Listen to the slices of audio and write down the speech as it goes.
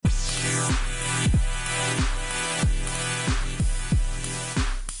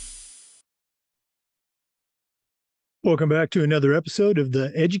Welcome back to another episode of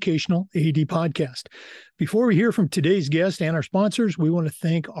the Educational AD Podcast. Before we hear from today's guest and our sponsors, we want to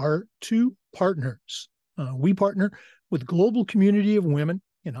thank our two partners. We partner with Global Community of Women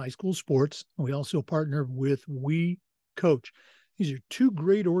in High School Sports. We also partner with We Coach. These are two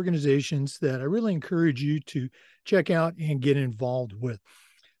great organizations that I really encourage you to check out and get involved with.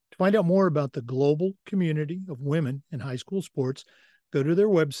 To find out more about the Global Community of Women in High School Sports, go to their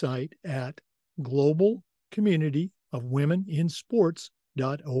website at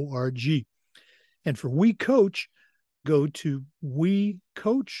globalcommunityofwomeninsports.org. And for We Coach, go to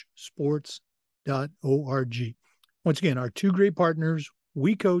wecoachsports.org. Once again, our two great partners,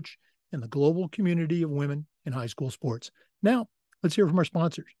 We Coach and the Global Community of Women in High School Sports. Now, let's hear from our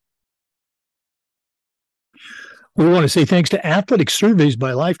sponsors. We want to say thanks to Athletic Surveys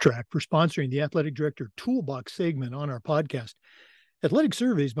by Lifetrack for sponsoring the Athletic Director Toolbox segment on our podcast. Athletic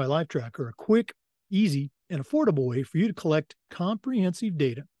Surveys by Lifetrack are a quick, easy, and affordable way for you to collect comprehensive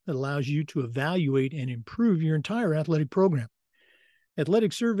data that allows you to evaluate and improve your entire athletic program.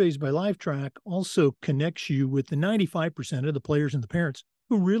 Athletic Surveys by Lifetrack also connects you with the 95% of the players and the parents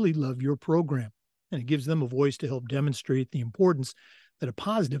who really love your program, and it gives them a voice to help demonstrate the importance that a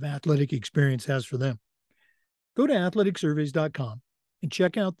positive athletic experience has for them. Go to athleticsurveys.com and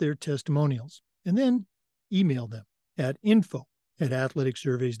check out their testimonials, and then email them at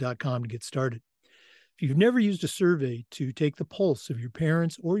info@athleticsurveys.com to get started. If you've never used a survey to take the pulse of your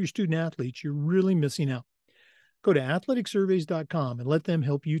parents or your student athletes, you're really missing out. Go to athleticsurveys.com and let them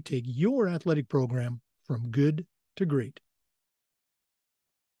help you take your athletic program from good to great.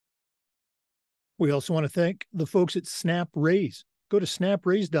 We also want to thank the folks at SnapRaise. Go to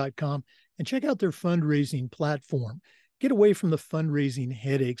snapraise.com and check out their fundraising platform. Get away from the fundraising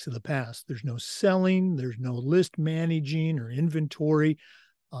headaches of the past. There's no selling, there's no list managing or inventory.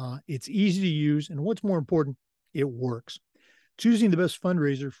 It's easy to use, and what's more important, it works. Choosing the best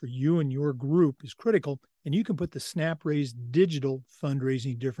fundraiser for you and your group is critical, and you can put the SnapRaise digital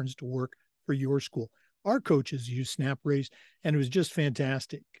fundraising difference to work for your school. Our coaches use SnapRaise, and it was just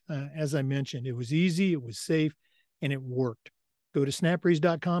fantastic. As I mentioned, it was easy, it was safe, and it worked. Go to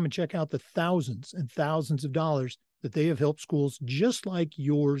snapraise.com and check out the thousands and thousands of dollars that they have helped schools just like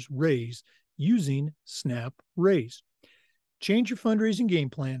yours raise using SnapRaise. Change your fundraising game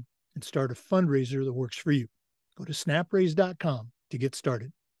plan and start a fundraiser that works for you. Go to snapraise.com to get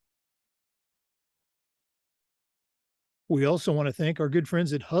started. We also want to thank our good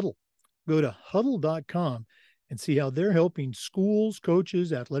friends at Hudl. Go to hudl.com and see how they're helping schools,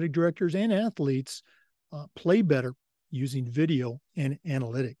 coaches, athletic directors, and athletes play better using video and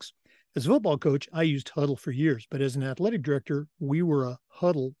analytics. As a football coach, I used Hudl for years, but as an athletic director, we were a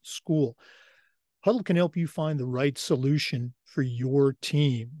Hudl school. Hudl can help you find the right solution for your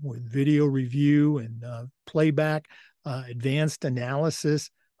team with video review and playback, advanced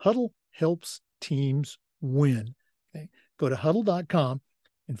analysis. Hudl helps teams win. Okay? Go to hudl.com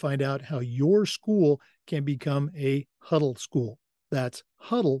and find out how your school can become a Hudl school. That's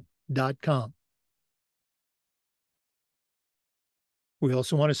hudl.com. We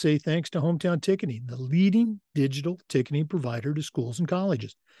also want to say thanks to Hometown Ticketing, the leading digital ticketing provider to schools and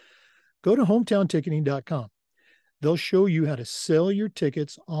colleges. Go to hometownticketing.com. They'll show you how to sell your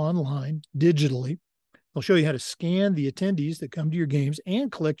tickets online digitally. They'll show you how to scan the attendees that come to your games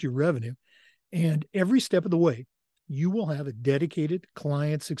and collect your revenue. And every step of the way, you will have a dedicated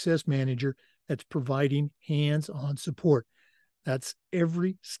client success manager that's providing hands-on support. That's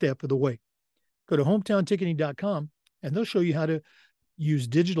every step of the way. Go to hometownticketing.com and they'll show you how to use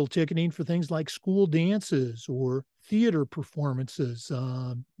digital ticketing for things like school dances or theater performances,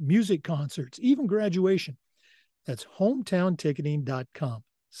 music concerts, even graduation. That's hometownticketing.com.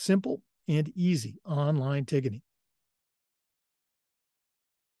 Simple and easy online ticketing.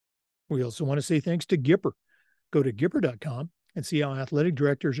 We also want to say thanks to Gipper. Go to Gipper.com and see how athletic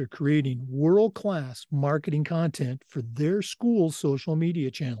directors are creating world-class marketing content for their school's social media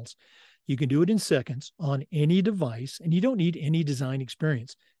channels. You can do it in seconds on any device, and you don't need any design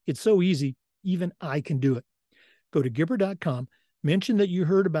experience. It's so easy, even I can do it. Go to Gipper.com, mention that you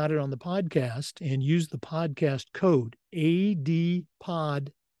heard about it on the podcast, and use the podcast code ADPOD10.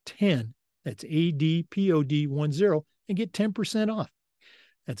 That's ADPOD10, and get 10% off.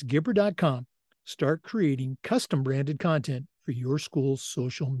 That's Gipper.com. Start creating custom branded content for your school's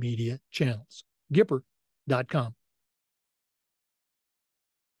social media channels. Gipper.com.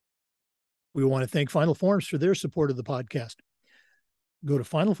 We want to thank Final Forms for their support of the podcast. Go to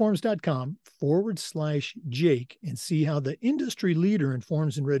finalforms.com/Jake and see how the industry leader in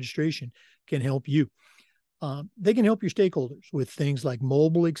forms and registration can help you. They can help your stakeholders with things like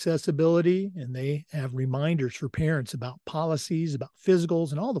mobile accessibility, and they have reminders for parents about policies, about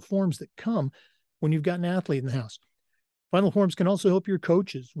physicals, and all the forms that come when you've got an athlete in the house. Final Forms can also help your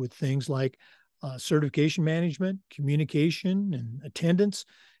coaches with things like certification management, communication, and attendance.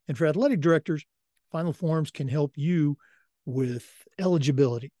 And for athletic directors, Final Forms can help you with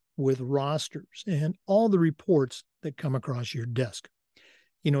eligibility, with rosters, and all the reports that come across your desk.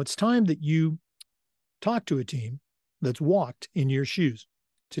 It's time that you talk to a team that's walked in your shoes.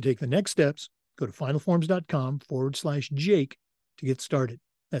 To take the next steps, go to finalforms.com/Jake to get started.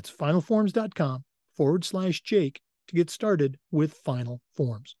 That's finalforms.com/Jake to get started with Final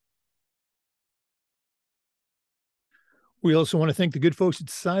Forms. We also want to thank the good folks at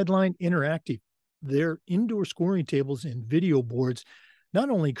Sideline Interactive. Their indoor scoring tables and video boards not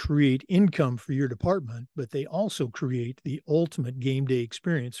only create income for your department, but they also create the ultimate game day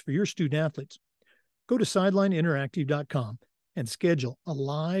experience for your student athletes. Go to sidelineinteractive.com and schedule a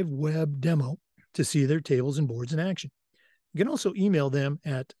live web demo to see their tables and boards in action. You can also email them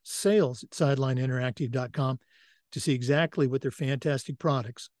at sales@sidelineinteractive.com to see exactly what their fantastic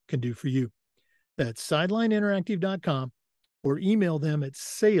products can do for you. That's sidelineinteractive.com, or email them at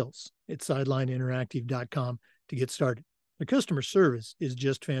sales@sidelineinteractive.com to get started. Their customer service is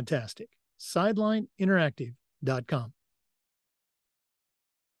just fantastic. sidelineinteractive.com.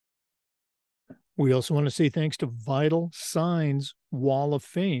 We also want to say thanks to Vital Signs Wall of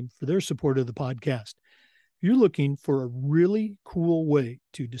Fame for their support of the podcast. If you're looking for a really cool way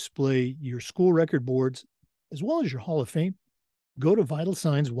to display your school record boards as well as your Hall of Fame, go to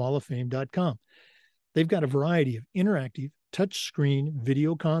vitalsignswalloffame.com. They've got a variety of interactive touchscreen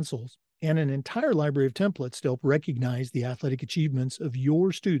video consoles and an entire library of templates to help recognize the athletic achievements of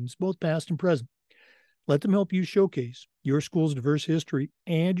your students, both past and present. Let them help you showcase your school's diverse history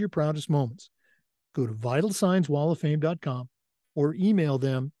and your proudest moments. Go to vitalsignswalloffame.com or email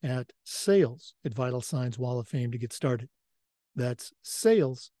them at sales@vitalsignswalloffame to get started. That's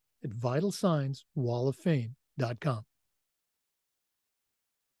sales@vitalsignswalloffame.com.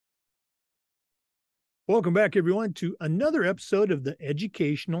 Welcome back, everyone, to another episode of the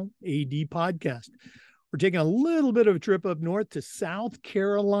Educational AD Podcast. We're taking a little bit of a trip up north to South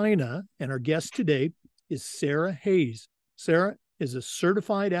Carolina, and our guest today is Sarah Hayes. Sarah is a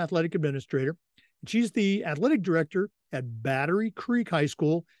certified athletic administrator. She's the athletic director at Battery Creek High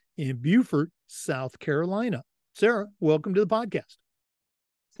School in Beaufort, South Carolina. Sarah, welcome to the podcast.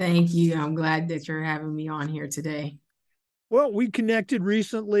 Thank you. I'm glad that you're having me on here today. Well, we connected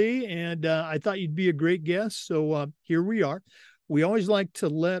recently, and I thought you'd be a great guest. So here we are. We always like to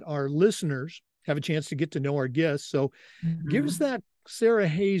let our listeners have a chance to get to know our guests. So give us that Sarah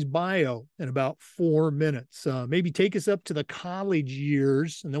Hayes bio in about 4 minutes. Maybe take us up to the college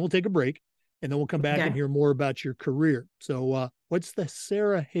years, and then we'll take a break. And then we'll come back and hear more about your career. So what's the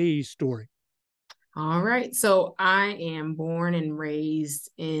Sarah Hayes story? All right. So I am born and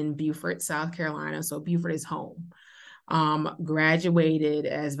raised in Beaufort, South Carolina. So Beaufort is home. Graduated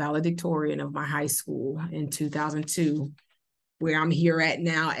as valedictorian of my high school in 2002, where I'm here at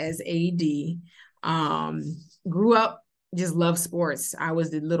now as AD. Grew up, just loved sports. I was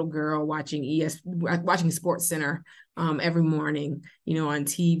the little girl watching Sports Center every morning, on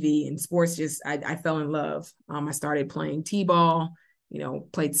TV, and sports I fell in love. I started playing t-ball,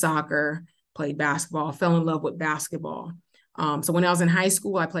 played soccer, played basketball, fell in love with basketball. So when I was in high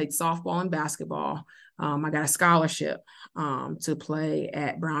school, I played softball and basketball. I got a scholarship to play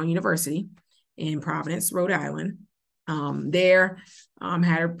at Brown University in Providence, Rhode Island.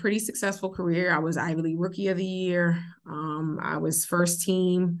 Had a pretty successful career. I was Ivy League Rookie of the Year. I was first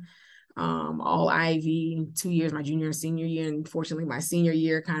team, all Ivy, 2 years, my junior and senior year. And fortunately, my senior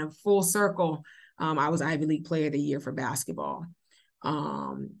year, kind of full circle, I was Ivy League Player of the Year for basketball.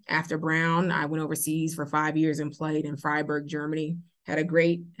 After Brown, I went overseas for 5 years and played in Freiburg, Germany. Had a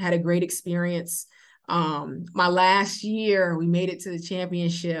great experience. My last year, we made it to the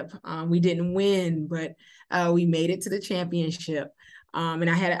championship. We didn't win, but we made it to the championship. And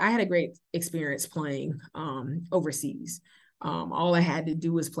I had a great experience playing overseas. All I had to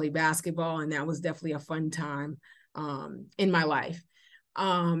do was play basketball, and that was definitely a fun time in my life.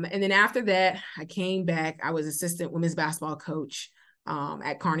 And then after that, I came back. I was assistant women's basketball coach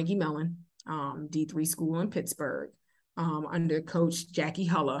at Carnegie Mellon, D3 school in Pittsburgh, under Coach Jackie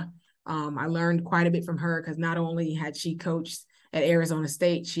Hulla. I learned quite a bit from her because not only had she coached at Arizona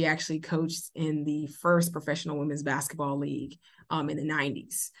State, she actually coached in the first professional women's basketball league in the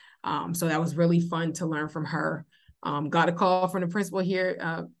 90s. So that was really fun to learn from her. Got a call from the principal here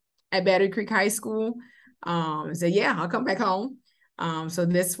at Battery Creek High School and said, yeah, I'll come back home. So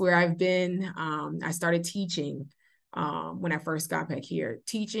that's where I've been. I started teaching when I first got back here,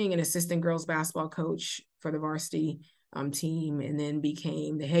 teaching and assistant girls basketball coach for the varsity team, and then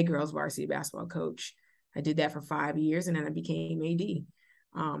became the head girls varsity basketball coach. I did that for 5 years, and then I became AD.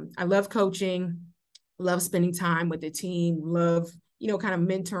 I love coaching, love spending time with the team, love, kind of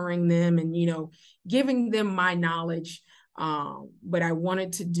mentoring them and, giving them my knowledge. But I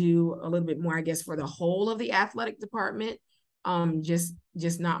wanted to do a little bit more, I guess, for the whole of the athletic department, just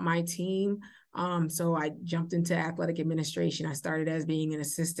not my team. So I jumped into athletic administration. I started as being an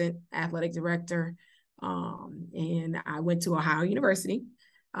assistant athletic director. And I went to Ohio University,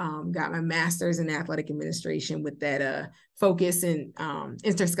 got my master's in athletic administration with that focus in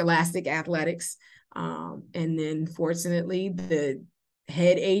interscholastic athletics. And then fortunately, the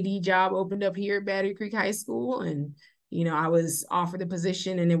head AD job opened up here at Battery Creek High School. And, I was offered the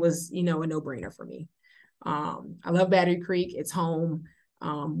position, and it was, a no-brainer for me. I love Battery Creek. It's home.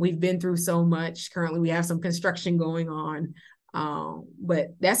 We've been through so much. Currently, we have some construction going on. But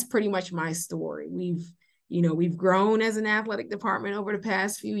that's pretty much my story. We've grown as an athletic department over the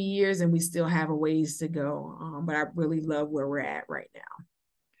past few years, and we still have a ways to go. But I really love where we're at right now.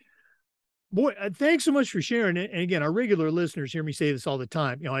 Boy, thanks so much for sharing it. And again, our regular listeners hear me say this all the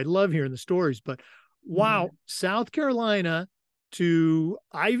time. I love hearing the stories, but wow, South Carolina to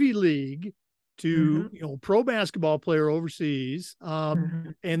Ivy League to, pro basketball player overseas.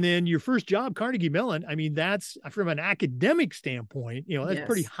 And then your first job, Carnegie Mellon. I mean, that's from an academic standpoint, that's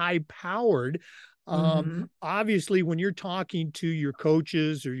pretty high powered. Obviously, when you're talking to your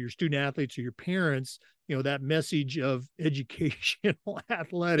coaches or your student athletes or your parents, that message of educational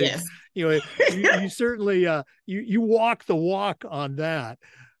athletics, you certainly, you walk the walk on that.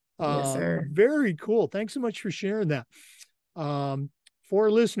 Yes, sir. Very cool. Thanks so much for sharing that. For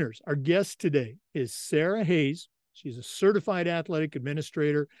our listeners, our guest today is Sarah Hayes. She's a certified athletic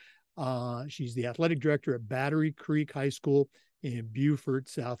administrator. She's the athletic director at Battery Creek High School in Beaufort,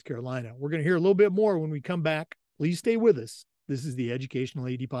 South Carolina. We're going to hear a little bit more when we come back. Please stay with us. This is the Educational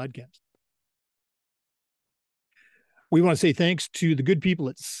AD Podcast. We want to say thanks to the good people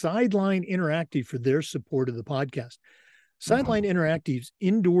at Sideline Interactive for their support of the podcast. Sideline Interactive's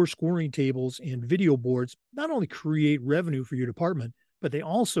indoor scoring tables and video boards not only create revenue for your department, but they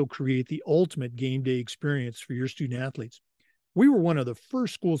also create the ultimate game day experience for your student athletes. We were one of the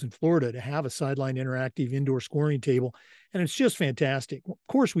first schools in Florida to have a Sideline Interactive indoor scoring table, and it's just fantastic. Of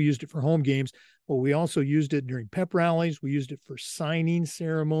course, we used it for home games, but we also used it during pep rallies. We used it for signing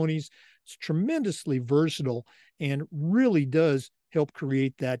ceremonies. It's tremendously versatile and really does help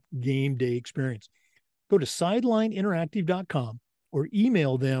create that game day experience. Go to sidelineinteractive.com or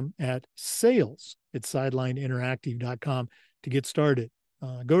email them at sales@sidelineinteractive.com to get started.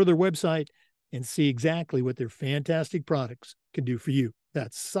 Go to their website and see exactly what their fantastic products can do for you.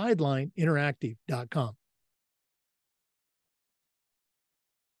 That's sidelineinteractive.com.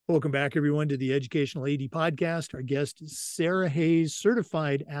 Welcome back, everyone, to the Educational AD Podcast. Our guest is Sarah Hayes,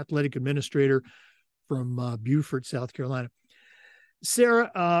 certified athletic administrator from Beaufort, South Carolina.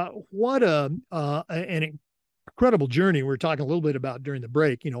 Sarah, what an incredible journey we're talking a little bit about during the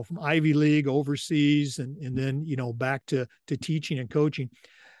break, from Ivy League overseas and then, back to teaching and coaching.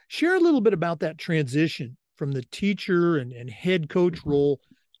 Share a little bit about that transition from the teacher and head coach role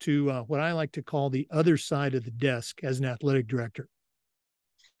to what I like to call the other side of the desk as an athletic director.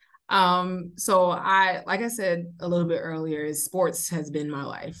 So like I said a little bit earlier, sports has been my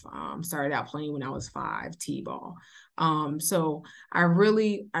life. Started out playing when I was 5, t-ball. So I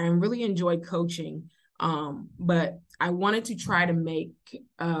really enjoyed coaching. But I wanted to try to make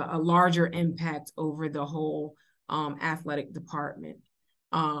a larger impact over the whole athletic department.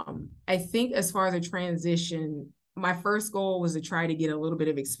 I think as far as a transition, my first goal was to try to get a little bit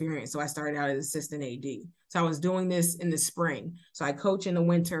of experience. So I started out as assistant AD. So I was doing this in the spring. So I coach in the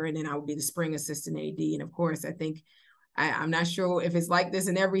winter, and then I would be the spring assistant AD. And of course, I think I'm not sure if it's like this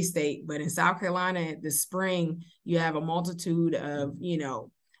in every state, but in South Carolina, the spring, you have a multitude of,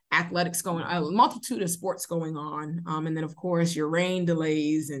 athletics going, a multitude of sports going on. And then of course your rain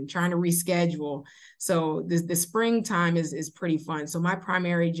delays and trying to reschedule. So the springtime is pretty fun. So my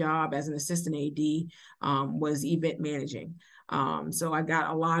primary job as an assistant AD was event managing. So I got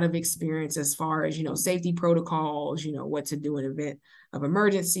a lot of experience as far as, safety protocols, what to do in event of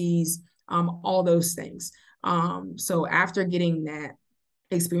emergencies, all those things. So after getting that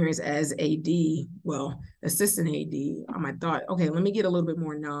experience as assistant AD, I thought, okay, let me get a little bit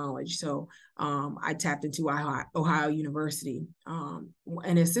more knowledge. So I tapped into Ohio University.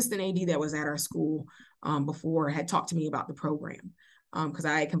 An assistant AD that was at our school before had talked to me about the program. because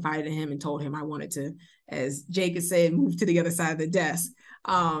I had confided in him and told him I wanted to, as Jake had said, move to the other side of the desk.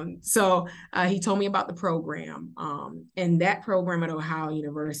 So he told me about the program, and that program at Ohio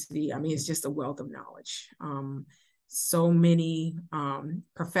University, I mean, it's just a wealth of knowledge. So many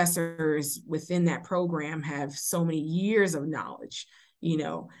professors within that program have so many years of knowledge,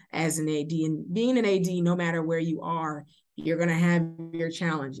 as an AD. And being an AD, no matter where you are, you're going to have your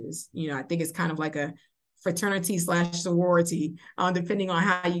challenges. I think it's kind of like a fraternity / sorority, depending on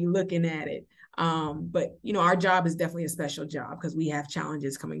how you're looking at it. But our job is definitely a special job because we have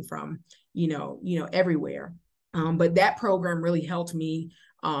challenges coming from, everywhere. But that program really helped me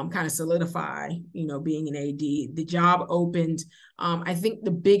kind of solidify, being an AD. The job opened. I think the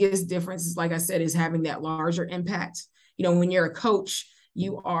biggest difference is, like I said, is having that larger impact. When you're a coach,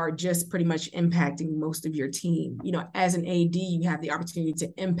 you are just pretty much impacting most of your team. As an AD, you have the opportunity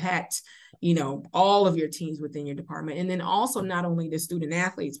to impact, all of your teams within your department. And then also not only the student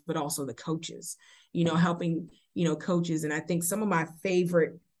athletes, but also the coaches, helping, coaches. And I think some of my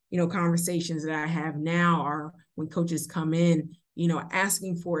favorite, conversations that I have now are when coaches come in,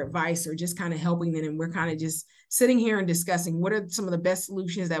 asking for advice or just kind of helping them. And we're kind of just sitting here and discussing what are some of the best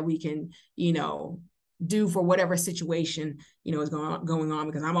solutions that we can, do for whatever situation, is going on,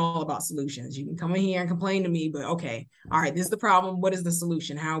 because I'm all about solutions. You can come in here and complain to me, but okay, all right, this is the problem. What is the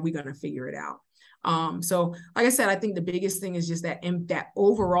solution? How are we going to figure it out? So like I said, I think the biggest thing is just that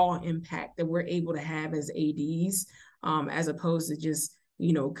overall impact that we're able to have as ADs, as opposed to just,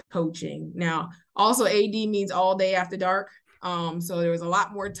 coaching. Now, also AD means all day after dark. So there was a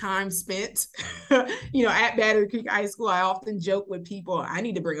lot more time spent, at Battery Creek High School. I often joke with people, I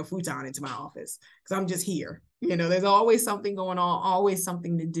need to bring a futon into my office because I'm just here. There's always something going on, always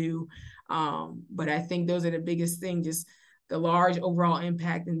something to do. But I think those are the biggest things, just the large overall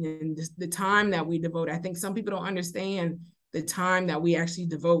impact, and then the time that we devote. I think some people don't understand the time that we actually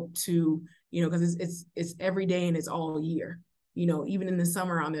devote to, because it's every day and it's all year. Even in the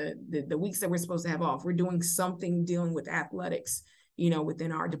summer on the weeks that we're supposed to have off, we're doing something dealing with athletics,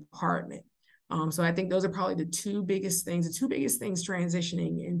 within our department. So I think those are probably the two biggest things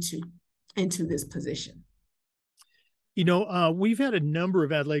transitioning into this position. We've had a number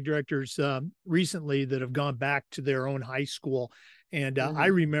of athletic directors recently that have gone back to their own high school. And I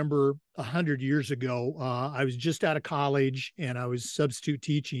remember 100 years ago, I was just out of college and I was substitute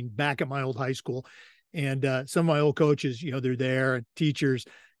teaching back at my old high school. And some of my old coaches, they're there, teachers,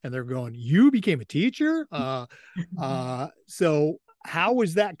 and they're going, "You became a teacher?" So how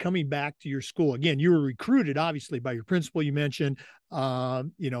was that coming back to your school? Again, you were recruited, obviously, by your principal. You mentioned,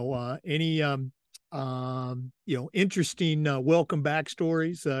 any, interesting welcome back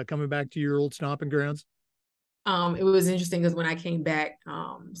stories coming back to your old stomping grounds? It was interesting because when I came back,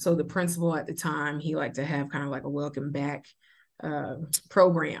 so the principal at the time, he liked to have kind of like a welcome back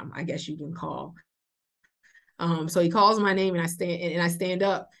program, I guess you can call. So he calls my name and I stand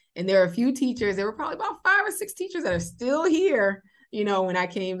up, and there are a few teachers. There were probably about 5 or 6 teachers that are still here, when I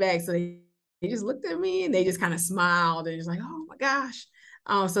came back. So they just looked at me and they just kind of smiled and just like, "Oh my gosh."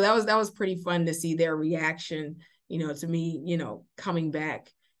 So that was pretty fun to see their reaction, to me, coming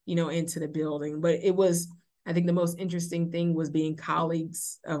back, into the building. But it was, I think the most interesting thing was being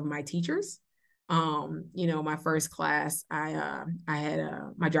colleagues of my teachers. My first class, I had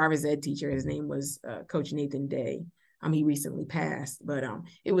my driver's ed teacher. His name was Coach Nathan Day. He recently passed, but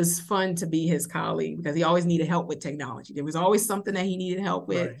it was fun to be his colleague because he always needed help with technology. There was always something that he needed help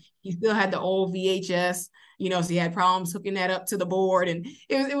with. Right. He still had the old VHS, so he had problems hooking that up to the board, and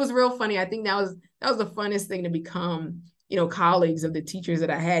it was real funny. I think that was the funnest thing to become, colleagues of the teachers that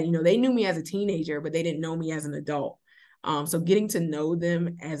I had. They knew me as a teenager, but they didn't know me as an adult. So getting to know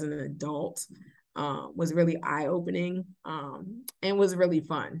them as an adult was really eye-opening, and was really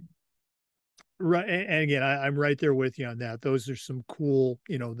fun. Right. And again, I'm right there with you on that. Those are some cool,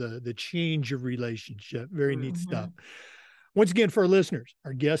 the change of relationship. Very neat stuff. Once again, for our listeners,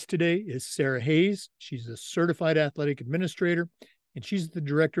 our guest today is Sarah Hayes. She's a certified athletic administrator, and she's the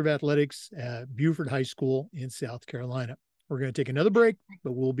director of athletics at Buford High School in South Carolina. We're going to take another break,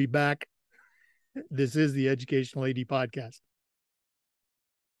 but we'll be back. This is the Educational AD Podcast.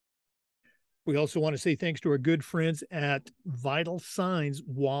 We also want to say thanks to our good friends at Vital Signs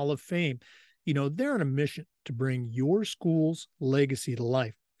Wall of Fame. They're on a mission to bring your school's legacy to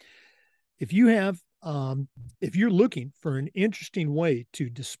life. If you're looking for an interesting way to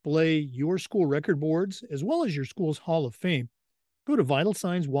display your school record boards as well as your school's Hall of Fame, go to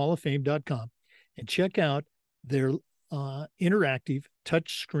vitalsignswalloffame.com and check out their interactive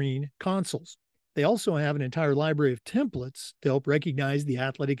touchscreen consoles. They also have an entire library of templates to help recognize the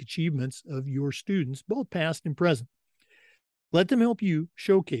athletic achievements of your students, both past and present. Let them help you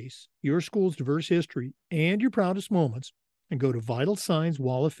showcase your school's diverse history and your proudest moments, and go to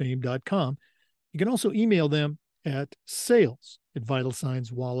vitalsignswalloffame.com. You can also email them at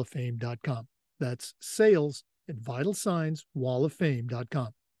sales@vitalsignswalloffame.com. That's sales@vitalsignswalloffame.com.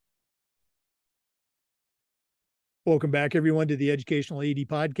 Welcome back, everyone, to the Educational AD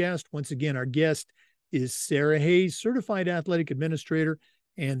Podcast. Once again, our guest is Sarah Hayes, Certified Athletic Administrator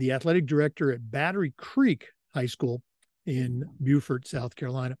and the Athletic Director at Battery Creek High School in Beaufort, South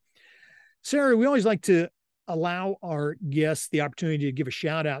Carolina. Sarah, we always like to allow our guests the opportunity to give a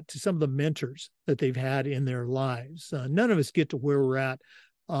shout out to some of the mentors that they've had in their lives. None of us get to where we're at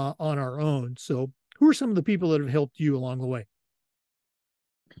on our own. So who are some of the people that have helped you along the way?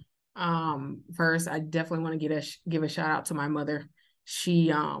 First, I definitely want to give a shout out to my mother.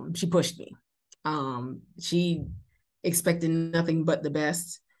 She pushed me. She expected nothing but the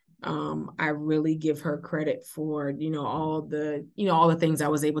best. I really give her credit for, all the things I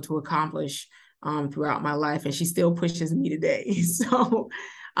was able to accomplish throughout my life, and she still pushes me today. So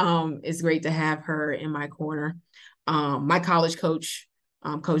it's great to have her in my corner. My college coach,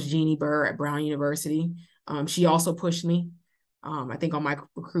 Coach Jeannie Burr at Brown University, she also pushed me. I think on my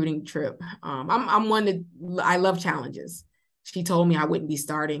recruiting trip, I'm one that I love challenges. She told me I wouldn't be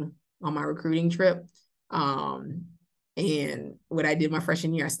starting on my recruiting trip. And what I did my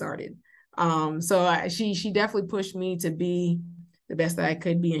freshman year, I started. She definitely pushed me to be the best that I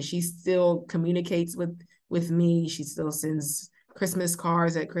could be. And she still communicates with me. She still sends Christmas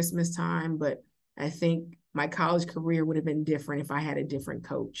cards at Christmas time. But I think my college career would have been different if I had a different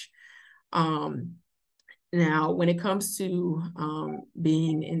coach. Now, when it comes to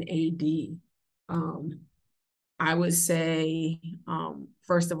being an AD, I would say,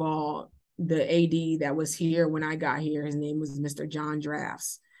 first of all, the AD that was here when I got here, his name was Mr. John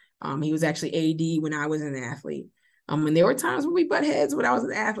Drafts. He was actually AD when I was an athlete. And there were times when we butt heads when I was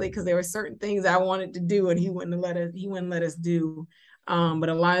an athlete because there were certain things I wanted to do and he wouldn't let us do. But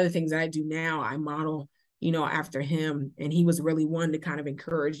a lot of the things that I do now, I model, after him. And he was really one to kind of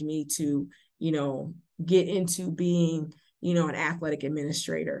encourage me to, get into being, an athletic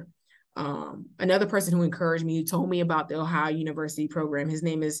administrator. Another person who encouraged me, who told me about the Ohio University program, his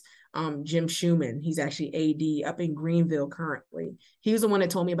name is Jim Schumann. He's actually AD up in Greenville currently. He was the one that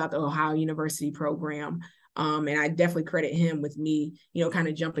told me about the Ohio University program. And I definitely credit him with me, kind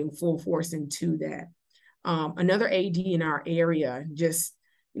of jumping full force into that. Another AD in our area, just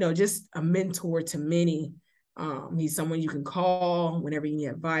a mentor to many. He's someone you can call whenever you need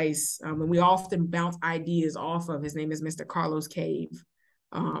advice. And we often bounce ideas off of. His name is Mr. Carlos Cave.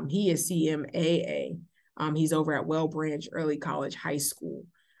 He is CMAA. He's over at Well Branch Early College High School.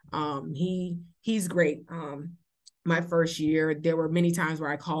 He's great. My first year, there were many times where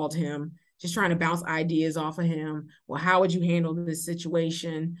I called him, just trying to bounce ideas off of him. Well, how would you handle this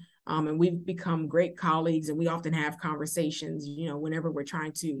situation? And we've become great colleagues, and we often have conversations, whenever we're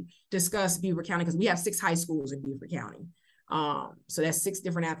trying to discuss Beaufort County, because we have 6 high schools in Beaufort County. So that's 6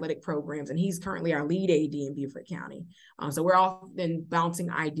 different athletic programs, and he's currently our lead AD in Beaufort County. So we're often bouncing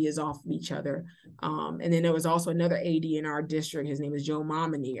ideas off of each other. And then there was also another AD in our district. His name is Joe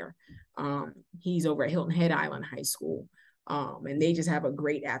Mominier. He's over at Hilton Head Island High School. And they just have a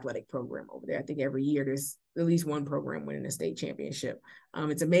great athletic program over there. I think every year there's at least one program winning a state championship.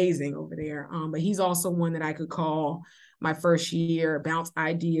 It's amazing over there. But he's also one that I could call my first year, bounce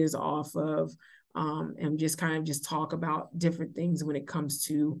ideas off of, and just kind of just talk about different things when it comes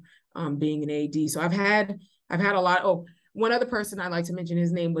to being an AD. So I've had a lot. Oh, one other person I'd like to mention,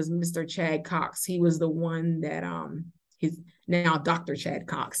 his name was Mr. Chad Cox. He was the one that he's now Dr. Chad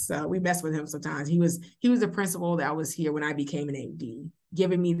Cox. We mess with him sometimes. He was the principal that was here when I became an AD,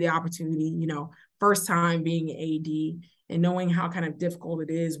 giving me the opportunity, first time being an AD, and knowing how kind of difficult it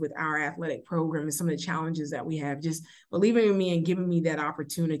is with our athletic program and some of the challenges that we have, just believing in me and giving me that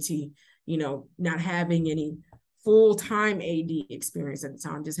opportunity, not having any full-time AD experience at the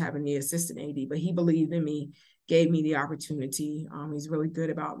time, just having the assistant AD, but he believed in me, gave me the opportunity. He's really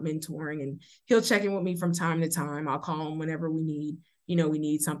good about mentoring, and he'll check in with me from time to time. I'll call him whenever we need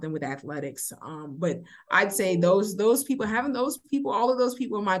something with athletics. But I'd say those people, having those people, all of those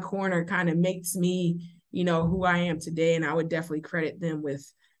people in my corner kind of makes me, who I am today. And I would definitely credit them with,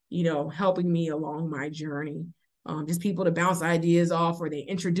 helping me along my journey. Just people to bounce ideas off, or they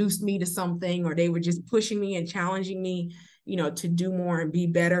introduced me to something, or they were just pushing me and challenging me, to do more and be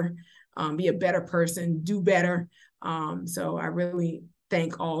better, be a better person, do better. So I really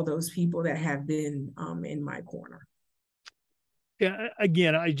thank all those people that have been in my corner. Yeah,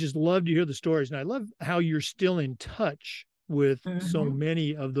 again, I just love to hear the stories, and I love how you're still in touch with so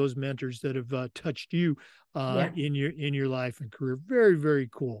many of those mentors that have touched you in your life and career. Very, very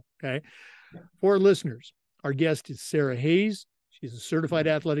cool. Okay. For our listeners, our guest is Sarah Hayes. She's a certified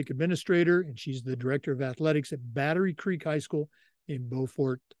athletic administrator, and she's the director of athletics at Battery Creek High School in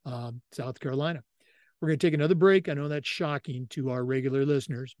Beaufort, South Carolina. We're going to take another break. I know that's shocking to our regular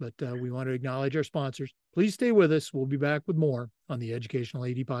listeners, but we want to acknowledge our sponsors. Please stay with us. We'll be back with more on the Educational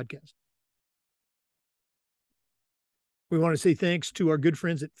AD Podcast. We want to say thanks to our good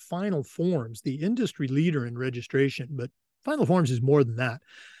friends at Final Forms, the industry leader in registration, but Final Forms is more than that.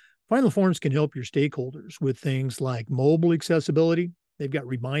 Final Forms can help your stakeholders with things like mobile accessibility. They've got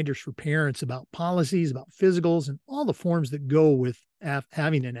reminders for parents about policies, about physicals, and all the forms that go with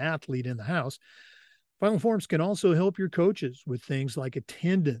having an athlete in the house. Final Forms can also help your coaches with things like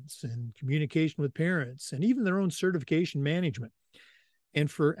attendance and communication with parents and even their own certification management. And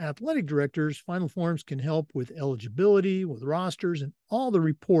for athletic directors, Final Forms can help with eligibility, with rosters, and all the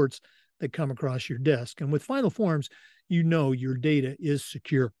reports that come across your desk. And with Final Forms, you know your data is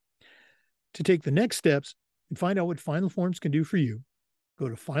secure. To take the next steps and find out what Final Forms can do for you, go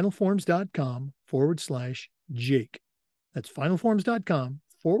to finalforms.com/Jake. That's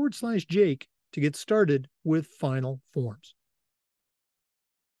finalforms.com/Jake to get started with Final Forms.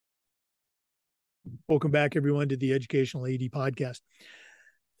 Welcome back, everyone, to the Educational AD Podcast.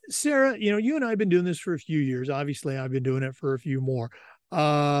 Sarah, you and I have been doing this for a few years. Obviously, I've been doing it for a few more.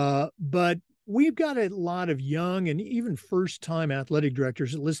 But we've got a lot of young and even first-time athletic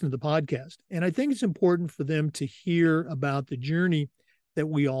directors that listen to the podcast. And I think it's important for them to hear about the journey that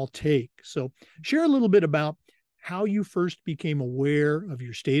we all take. So share a little bit about how you first became aware of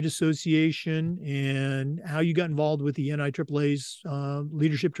your state association and how you got involved with the NIAAA's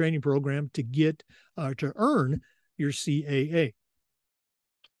leadership training program to earn your CAA.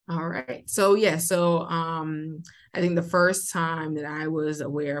 All right. So I think the first time that I was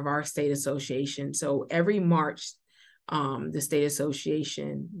aware of our state association, so every March, the state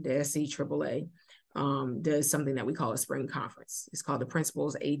association, the SCAAA, does something that we call a spring conference. It's called the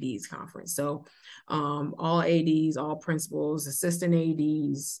Principals ADs Conference. So all ADs, all principals, assistant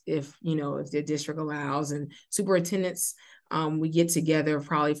ADs, if the district allows, and superintendents, we get together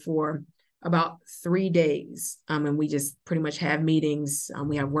probably for about 3 days. And we just pretty much have meetings.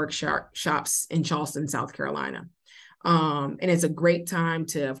 We have workshops in Charleston, South Carolina. And it's a great time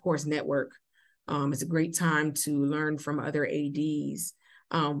to, of course, network. It's a great time to learn from other ADs.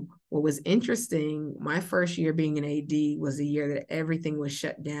 What was interesting, my first year being an AD was the year that everything was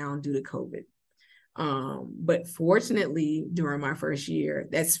shut down due to COVID. But fortunately, during my first year,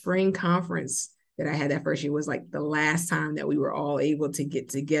 that spring conference that I had that first year was like the last time that we were all able to get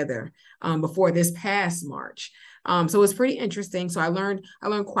together before this past March. So it was pretty interesting. So I learned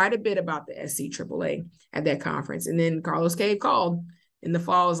quite a bit about the SCAAA at that conference. And then Carlos Cave called in the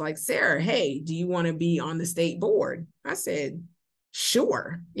fall, was like, Sarah, hey, do you want to be on the state board? I said,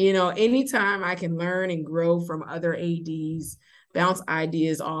 sure. Anytime I can learn and grow from other ADs, bounce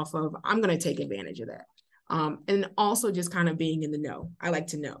ideas off of, I'm going to take advantage of that. And also just kind of being in the know. I like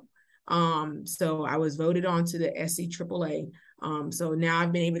to know. So I was voted on to the SCAAA. So now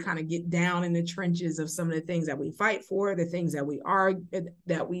I've been able to kind of get down in the trenches of some of the things that we fight for, the things that we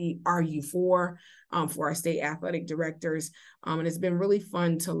argue for our state athletic directors. And it's been really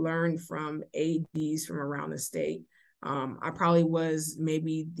fun to learn from ADs from around the state. I probably was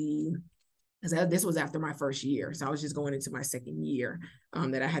this was after my first year. So I was just going into my second year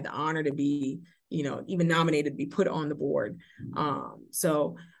that I had the honor to be, even nominated to be put on the board.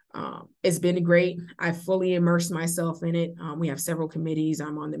 It's been great. I fully immersed myself in it. We have several committees.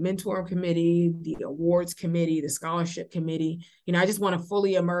 I'm on the mentor committee, the awards committee, the scholarship committee. I just want to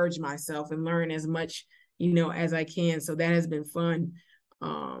fully immerse myself and learn as much, as I can. So that has been fun,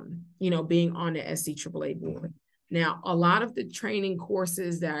 being on the SCAAA board. Now, a lot of the training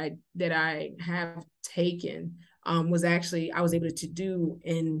courses that I have taken was actually I was able to do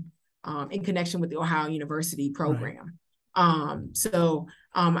in connection with the Ohio University program. Right.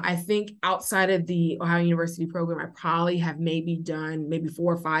 I think outside of the Ohio University program, I probably have done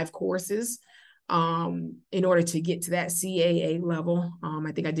 4 or 5 courses in order to get to that CAA level.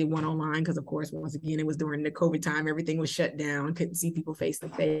 I think I did one online because, of course, once again, it was during the COVID time. Everything was shut down. Couldn't see people face to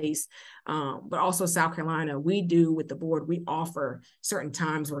face. But also South Carolina, we do with the board, we offer certain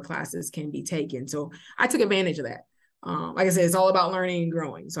times where classes can be taken. So I took advantage of that. Like I said, it's all about learning and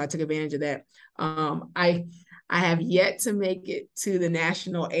growing. So I took advantage of that. I have yet to make it to the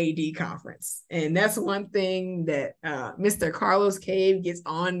National AD Conference. And that's one thing that Mr. Carlos Cave gets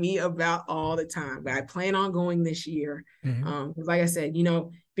on me about all the time. But I plan on going this year. Because like I said,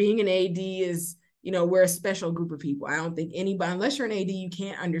 being an AD we're a special group of people. I don't think anybody, unless you're an AD, you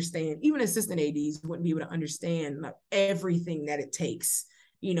can't understand. Even assistant ADs wouldn't be able to understand like everything that it takes,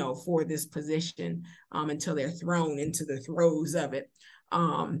 for this position until they're thrown into the throes of it.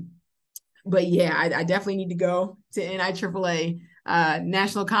 But yeah, I definitely need to go to NIAAA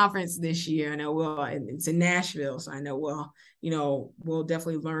national conference this year. I know it's in Nashville, so I know we'll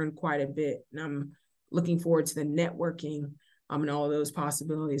definitely learn quite a bit. And I'm looking forward to the networking and all of those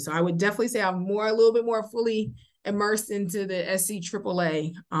possibilities. So I would definitely say I'm a little bit more fully immersed into the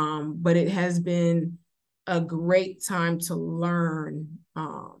SCAAA. But it has been a great time to learn,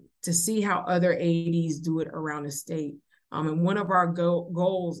 to see how other ADs do it around the state. And one of our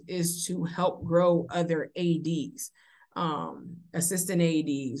goals is to help grow other ADs, assistant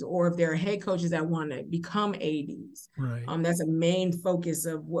ADs, or if there are head coaches that want to become ADs. Right. That's a main focus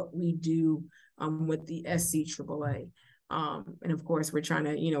of what we do with the SCAAA. And of course, we're trying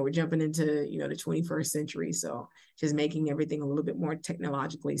to, we're jumping into, the 21st century. So just making everything a little bit more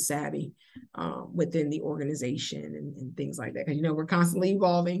technologically savvy within the organization and things like that. Because, we're constantly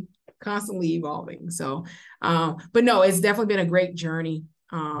evolving. So, but no, it's definitely been a great journey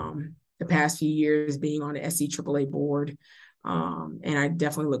the past few years being on the SCAAA board. And I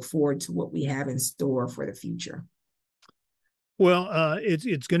definitely look forward to what we have in store for the future. Well,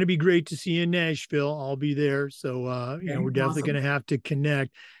 it's going to be great to see you in Nashville. I'll be there. So, we're definitely going to have to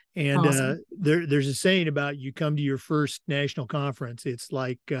connect. And there's a saying about you come to your first national conference. It's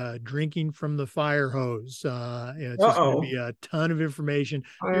like drinking from the fire hose. It's just going to be a ton of information.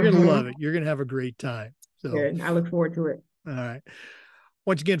 You're going to love it. You're going to have a great time. So good. I look forward to it. All right.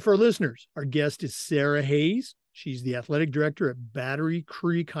 Once again, for our listeners, our guest is Sarah Hayes. She's the athletic director at Battery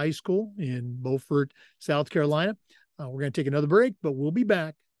Creek High School in Beaufort, South Carolina. We're going to take another break, but we'll be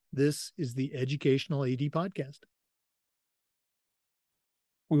back. This is the Educational AD Podcast.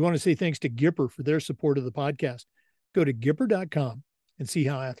 We want to say thanks to Gipper for their support of the podcast. Go to Gipper.com and see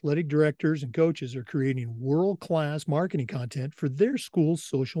how athletic directors and coaches are creating world-class marketing content for their school's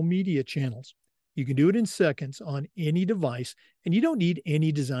social media channels. You can do it in seconds on any device, and you don't need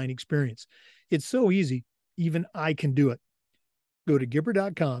any design experience. It's so easy, even I can do it. Go to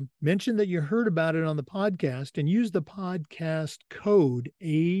Gipper.com, mention that you heard about it on the podcast, and use the podcast code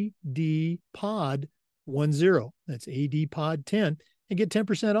ADPOD10. That's ADPOD10, and get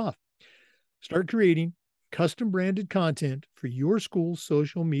 10% off. Start creating custom branded content for your school's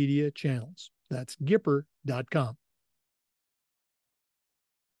social media channels. That's Gipper.com.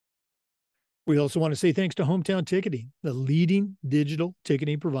 We also want to say thanks to Hometown Ticketing, the leading digital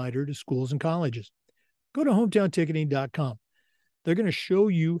ticketing provider to schools and colleges. Go to hometownticketing.com. They're going to show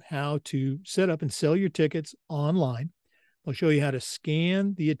you how to set up and sell your tickets online. They'll show you how to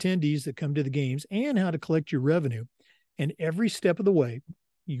scan the attendees that come to the games and how to collect your revenue. And every step of the way,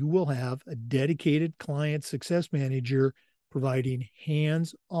 you will have a dedicated client success manager providing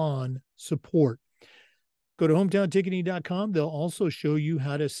hands-on support. Go to hometownticketing.com. They'll also show you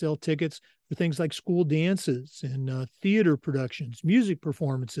how to sell tickets for things like school dances and theater productions, music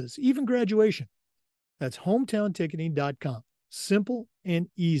performances, even graduation. That's hometownticketing.com. Simple and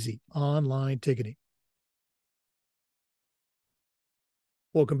easy online ticketing.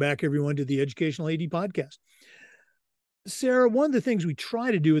 Welcome back, everyone, to the Educational AD Podcast. Sarah, one of the things we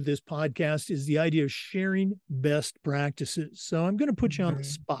try to do with this podcast is the idea of sharing best practices. So I'm going to put you on the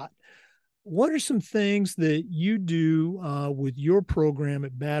spot. What are some things that you do with your program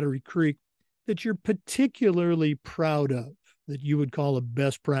at Battery Creek that you're particularly proud of, that you would call a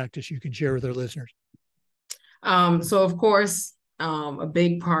best practice you can share with our listeners? So of course, a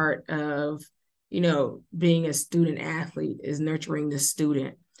big part of, being a student athlete is nurturing the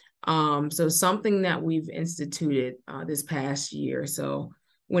student. So something that we've instituted this past year. So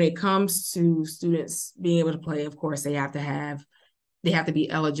when it comes to students being able to play, of course, they have to be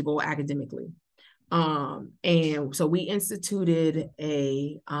eligible academically. And so we instituted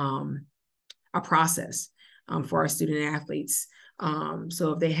a process for our student athletes.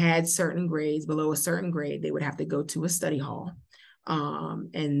 So if they had certain grades, below a certain grade, they would have to go to a study hall, and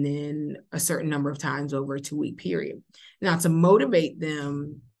then a certain number of times over a 2-week period. Now, to motivate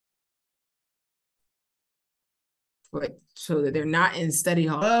them, so that they're not in study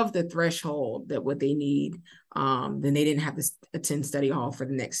hall of the threshold that what they need, then they didn't have to attend study hall for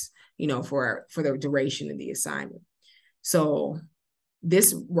the next, for the duration of the assignment. So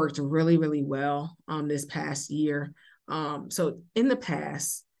this worked really, really well this past year. So in the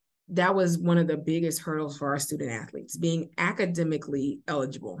past, that was one of the biggest hurdles for our student athletes, being academically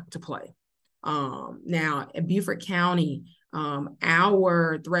eligible to play. Now at Beaufort County,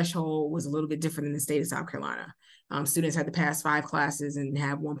 our threshold was a little bit different in the state of South Carolina. Students had to pass 5 classes and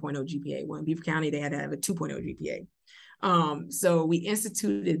have 1.0 GPA. Well, in Beaufort County, they had to have a 2.0 GPA. So we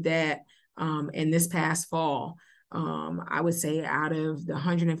instituted that, and this past fall, I would say out of the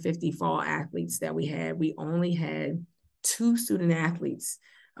 150 fall athletes that we had, we only had 2 student athletes,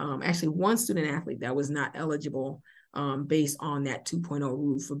 actually 1 student athlete that was not eligible based on that 2.0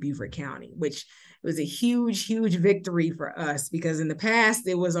 rule for Beaufort County, which was a huge, huge victory for us, because in the past,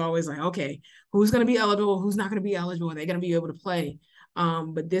 it was always like, okay, who's going to be eligible? Who's not going to be eligible? Are they going to be able to play?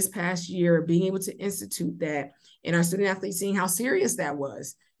 But this past year, being able to institute that, and our student athletes seeing how serious that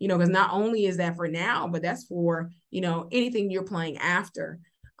was, because not only is that for now, but that's for, anything you're playing after.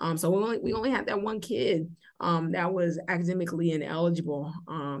 So we only had that 1 kid that was academically ineligible,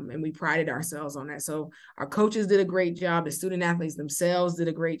 and we prided ourselves on that. So our coaches did a great job. The student athletes themselves did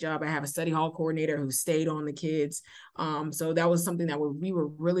a great job. I have a study hall coordinator who stayed on the kids. So that was something that we were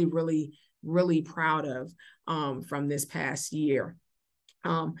really, really, really proud of from this past year.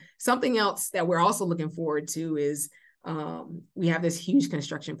 Something else that we're also looking forward to is we have this huge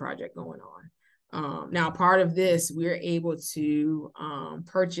construction project going on. Now, part of this, we're able to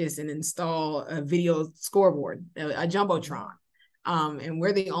purchase and install a video scoreboard, a Jumbotron. And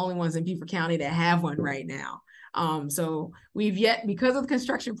we're the only ones in Beaufort County that have one right now. So because of the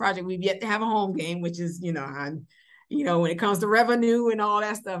construction project, we've yet to have a home game, which is, when it comes to revenue and all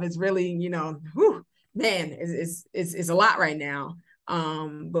that stuff, it's really, it's a lot right now.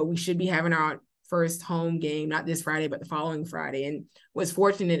 But we should be having our first home game, not this Friday, but the following Friday. And what's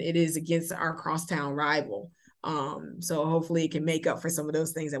fortunate, it is against our crosstown rival. So hopefully it can make up for some of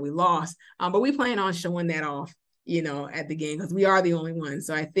those things that we lost. But we plan on showing that off, at the game, because we are the only ones.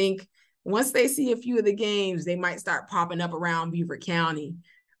 So I think once they see a few of the games, they might start popping up around Beaufort County.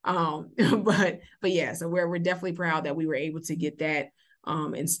 But yeah, so we're definitely proud that we were able to get that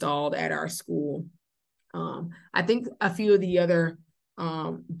installed at our school. I think a few of the other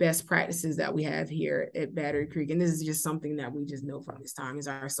best practices that we have here at Battery Creek, and this is just something that we just know from this time, is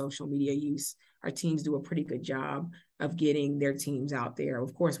our social media use. Our teams do a pretty good job of getting their teams out there.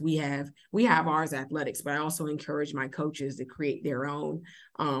 Of course, we have ours athletics, but I also encourage my coaches to create their own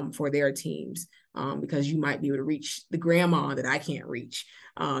for their teams, because you might be able to reach the grandma that I can't reach.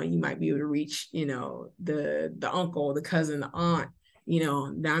 You might be able to reach, the uncle, the cousin, the aunt,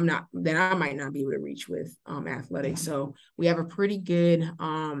 that I might not be able to reach with athletics. So we have a pretty good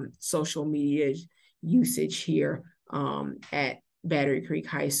social media usage here at Battery Creek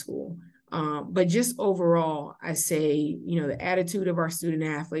High School. But just overall, I say, the attitude of our student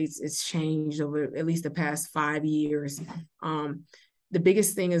athletes, it's changed over at least the past 5 years. The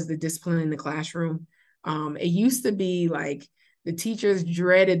biggest thing is the discipline in the classroom. It used to be like the teachers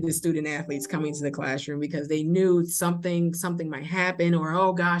dreaded the student athletes coming to the classroom because they knew something might happen, or,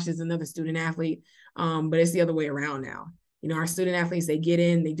 oh gosh, there's another student athlete. But it's the other way around now. Our student athletes, they get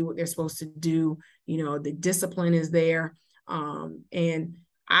in, they do what they're supposed to do. The discipline is there. And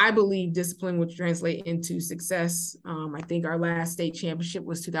I believe discipline will translate into success. I think our last state championship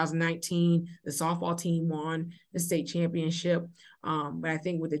was 2019. The softball team won the state championship. But I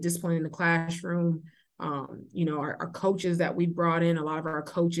think with the discipline in the classroom, our coaches that we brought in, a lot of our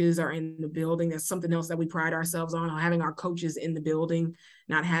coaches are in the building. That's something else that we pride ourselves on, having our coaches in the building,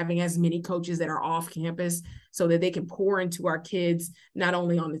 not having as many coaches that are off campus, so that they can pour into our kids, not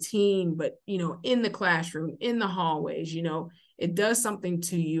only on the team, but, in the classroom, in the hallways. It does something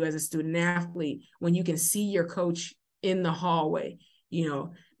to you as a student athlete when you can see your coach in the hallway,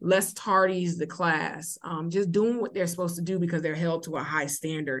 less tardies the class, just doing what they're supposed to do because they're held to a high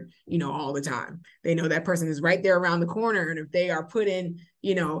standard, all the time. They know that person is right there around the corner. And if they are put in,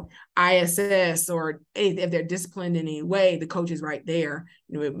 ISS, or if they're disciplined in any way, the coach is right there,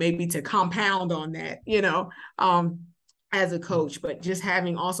 maybe to compound on that, as a coach. But just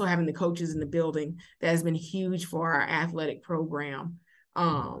having the coaches in the building, that has been huge for our athletic program.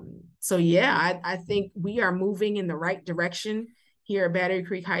 So yeah, I think we are moving in the right direction here at Battery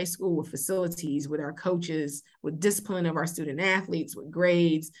Creek High School, with facilities, with our coaches, with discipline of our student athletes, with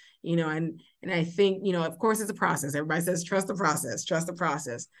grades, and I think, of course, it's a process. Everybody says, trust the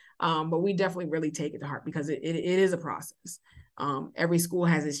process. But we definitely really take it to heart, because it is a process. Every school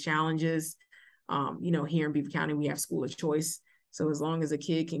has its challenges. Here in Beaufort County, we have school of choice. So as long as a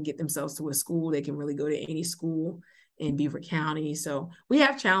kid can get themselves to a school, they can really go to any school in Beaufort County. So we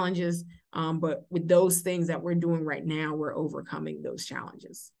have challenges, but with those things that we're doing right now, we're overcoming those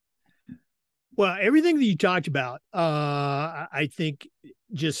challenges. Well, everything that you talked about, I think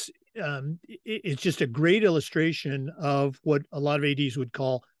just it's just a great illustration of what a lot of ADs would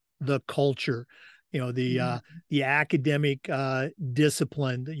call the culture. the academic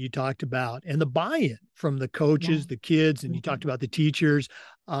discipline that you talked about, and the buy-in from the coaches, the kids, and you talked about the teachers.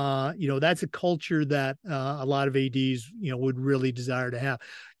 That's a culture that a lot of ADs, would really desire to have.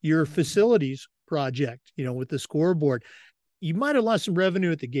 Your facilities project, with the scoreboard, you might have lost some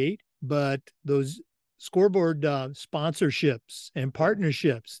revenue at the gate, but those scoreboard sponsorships and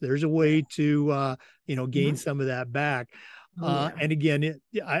partnerships, there's a way to gain some of that back. And again,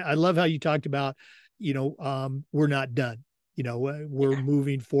 I love how you talked about, we're not done. We're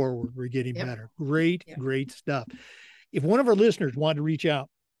moving forward. We're getting better. Great stuff. If one of our listeners wanted to reach out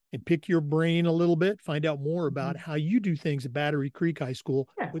and pick your brain a little bit, find out more about how you do things at Battery Creek High School,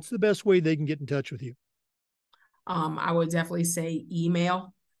 what's the best way they can get in touch with you? I would definitely say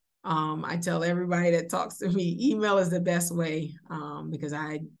email. I tell everybody that talks to me, email is the best way, because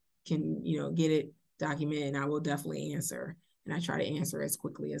I can, get it documented, and I will definitely answer. And I try to answer as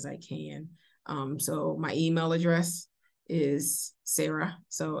quickly as I can. So my email address is Sarah.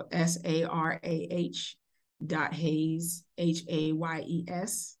 So SARAH .Hayes,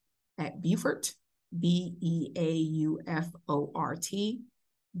 HAYES @Beaufort, BEAUFORT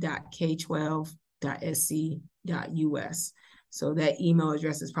 .K12.SC.US. So that email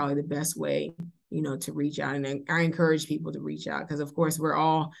address is probably the best way, to reach out. And I encourage people to reach out, because of course we're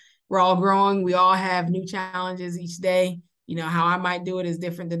all growing. We all have new challenges each day. How I might do it is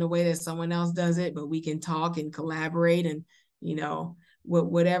different than the way that someone else does it, but we can talk and collaborate, and,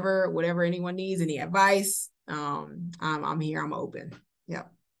 whatever anyone needs, any advice, I'm here, I'm open.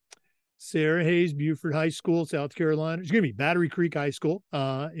 Yep. Sarah Hayes, Beaufort High School, South Carolina. It's going to be Battery Creek High School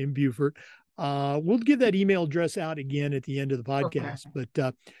in Beaufort. We'll give that email address out again at the end of the podcast, but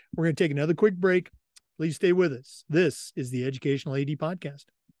we're going to take another quick break. Please stay with us. This is the Educational AD Podcast.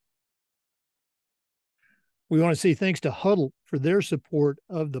 We want to say thanks to Hudl for their support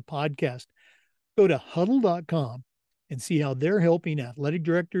of the podcast. Go to hudl.com and see how they're helping athletic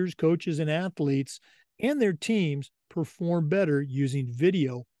directors, coaches, and athletes and their teams perform better using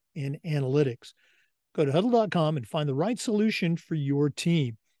video and analytics. Go to hudl.com and find the right solution for your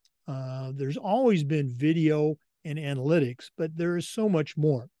team. There's always been video and analytics, but there is so much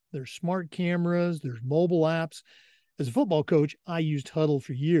more. There's smart cameras, there's mobile apps. As a football coach, I used Hudl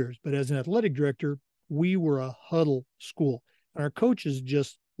for years, but as an athletic director, we were a Hudl school. Our coaches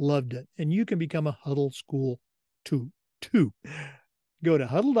just loved it. And you can become a Hudl school too. Go to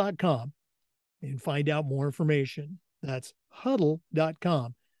hudl.com and find out more information. That's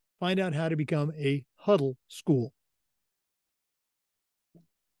hudl.com. Find out how to become a Hudl school.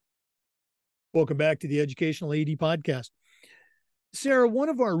 Welcome back to the Educational AD Podcast. Sarah, one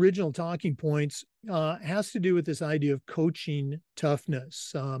of our original talking points has to do with this idea of coaching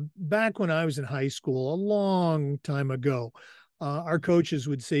toughness. Back when I was in high school, a long time ago, our coaches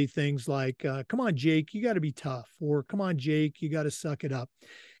would say things like, come on, Jake, you got to be tough, or come on, Jake, you got to suck it up.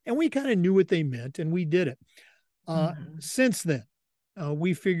 And we kind of knew what they meant, and we did it. Since then,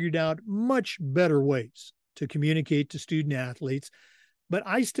 we figured out much better ways to communicate to student athletes, but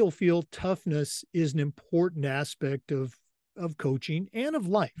I still feel toughness is an important aspect of coaching and of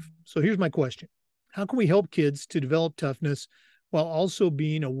life. So here's my question. How can we help kids to develop toughness while also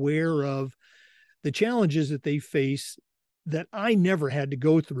being aware of the challenges that they face that I never had to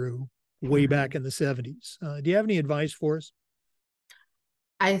go through way back in the 70s? Do you have any advice for us?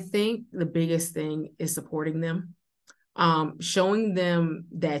 I think the biggest thing is supporting them, showing them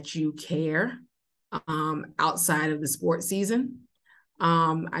that you care outside of the sports season.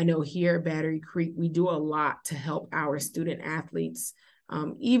 I know here at Battery Creek, we do a lot to help our student athletes,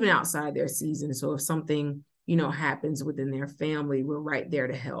 even outside their season. So if something, happens within their family, we're right there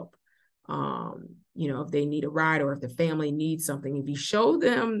to help. If they need a ride or if the family needs something, if you show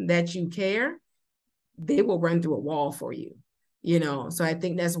them that you care, they will run through a wall for you, So I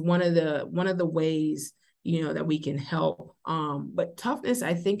think that's one of the ways, that we can help. But toughness,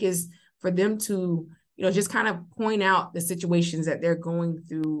 I think, is for them to, just kind of point out the situations that they're going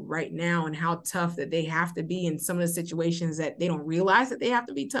through right now and how tough that they have to be in some of the situations that they don't realize that they have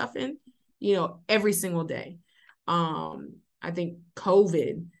to be tough in, every single day. I think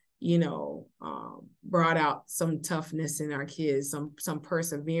COVID, brought out some toughness in our kids, some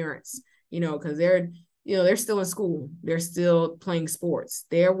perseverance, because they're still in school. They're still playing sports.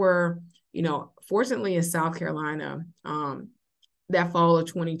 There were, fortunately in South Carolina, that fall of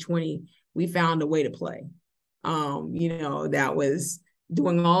 2020, we found a way to play, that was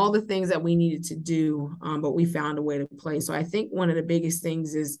doing all the things that we needed to do, but we found a way to play. So I think one of the biggest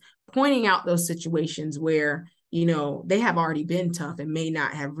things is pointing out those situations where, they have already been tough and may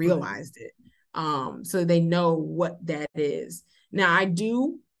not have realized it, so they know what that is. Now, I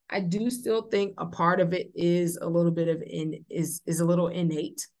do I do still think a part of it is a little bit of is a little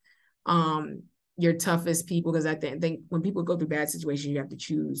innate. Your toughest people, because I think when people go through bad situations, you have to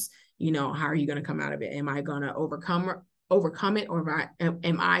choose, how are you going to come out of it? Am I going to overcome it, or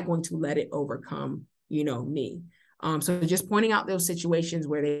am I going to let it overcome, me? So just pointing out those situations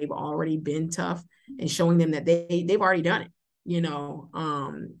where they've already been tough and showing them that they've already done it,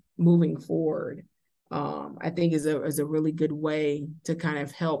 moving forward, I think is a really good way to kind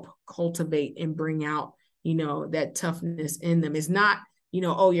of help cultivate and bring out, that toughness in them. It's not,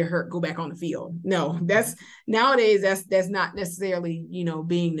 oh, you're hurt, go back on the field. No, that's nowadays, that's not necessarily,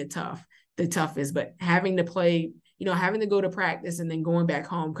 being the toughest, but having to play, having to go to practice and then going back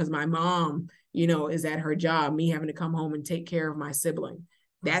home because my mom, is at her job, me having to come home and take care of my sibling.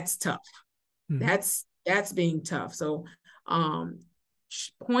 That's tough. Mm-hmm. That's being tough. So,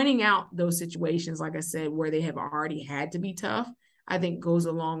 pointing out those situations, like I said, where they have already had to be tough, I think goes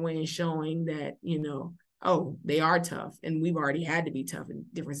a long way in showing that, oh, they are tough and we've already had to be tough in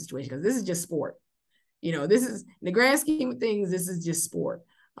different situations, because this is just sport. This is, in the grand scheme of things, this is just sport.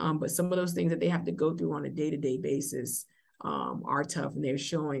 But some of those things that they have to go through on a day-to-day basis are tough, and they're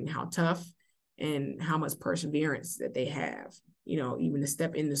showing how tough and how much perseverance that they have, even to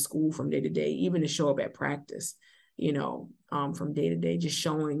step into school from day to day, even to show up at practice, from day to day, just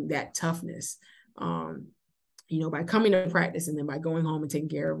showing that toughness, by coming to practice and then by going home and taking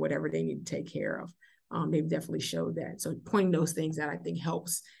care of whatever they need to take care of. They've definitely showed that. So pointing those things out, I think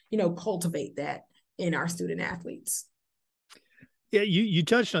helps, cultivate that in our student athletes. Yeah, you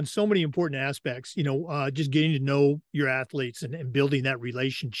touched on so many important aspects, just getting to know your athletes and building that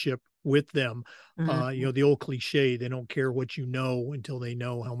relationship with them. Mm-hmm. The old cliche, they don't care what you know until they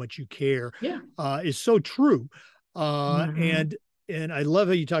know how much you care, is so true. Mm-hmm. And I love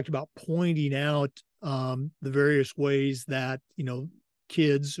how you talked about pointing out the various ways that,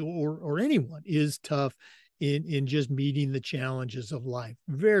 kids or anyone is tough in just meeting the challenges of life.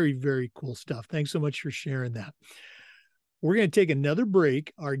 Very, very cool stuff. Thanks so much for sharing that. We're going to take another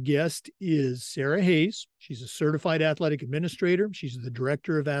break. Our guest is Sarah Hayes. She's a certified athletic administrator. She's the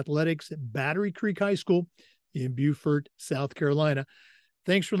director of athletics at Battery Creek High School in Beaufort, South Carolina.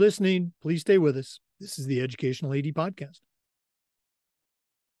 Thanks for listening. Please stay with us. This is the Educational AD Podcast.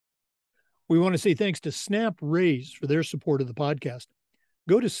 We want to say thanks to Snap Raise for their support of the podcast.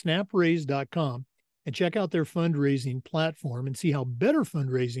 Go to snapraise.com and check out their fundraising platform and see how better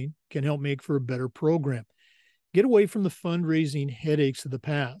fundraising can help make for a better program. Get away from the fundraising headaches of the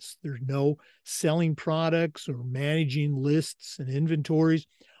past. There's no selling products or managing lists and inventories.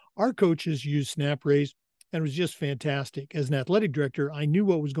 Our coaches use SnapRaise, and it was just fantastic. As an athletic director, I knew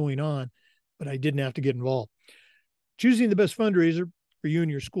what was going on, but I didn't have to get involved. Choosing the best fundraiser for you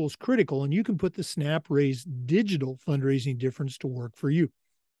and your school is critical, and you can put the SnapRaise digital fundraising difference to work for you.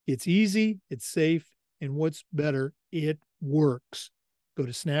 It's easy, it's safe, and what's better, it works. Go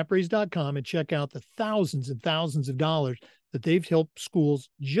to snapraise.com and check out the thousands and thousands of dollars that they've helped schools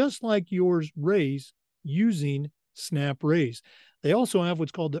just like yours raise using SnapRaise. They also have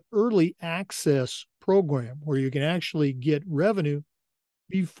what's called the Early Access Program, where you can actually get revenue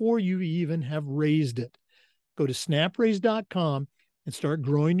before you even have raised it. Go to snapraise.com and start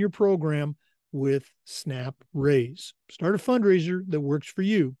growing your program with SnapRaise. Start a fundraiser that works for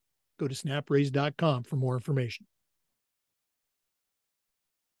you. Go to snapraise.com for more information.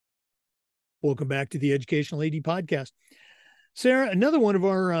 Welcome back to the Educational AD Podcast. Sarah, another one of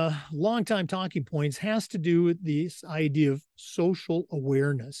our longtime talking points has to do with this idea of social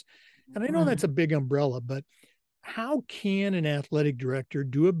awareness. And I know that's a big umbrella, but how can an athletic director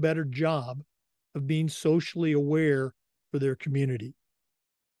do a better job of being socially aware for their community?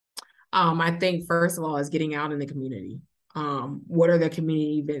 I think, first of all, is getting out in the community. What are the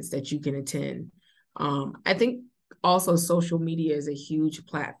community events that you can attend? I think also social media is a huge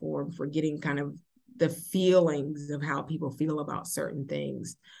platform for getting kind of the feelings of how people feel about certain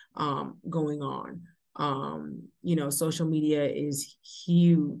things going on. Social media is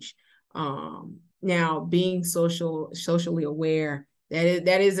huge. Now, being socially aware,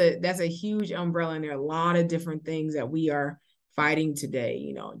 that's a huge umbrella, and there are a lot of different things that we are fighting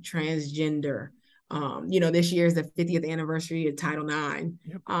today. Transgender. This year is the 50th anniversary of Title IX,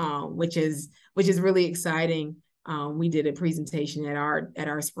 which is really exciting. We did a presentation at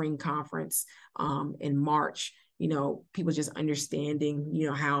our spring conference in March. People just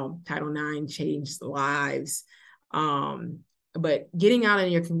understanding, how Title IX changed lives. But getting out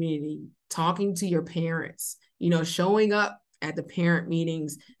in your community, talking to your parents, showing up at the parent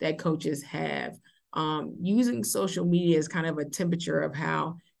meetings that coaches have, using social media as kind of a temperature of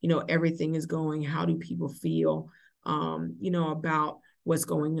how, everything is going. How do people feel, about what's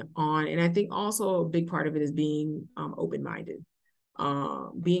going on. And I think also a big part of it is being open-minded.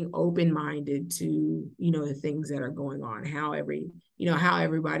 Being open-minded to, the things that are going on, how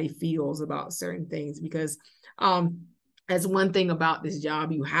everybody feels about certain things, because that's one thing about this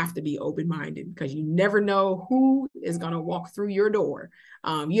job. You have to be open-minded because you never know who is going to walk through your door.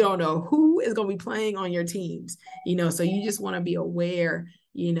 You don't know who is going to be playing on your teams, so you just want to be aware,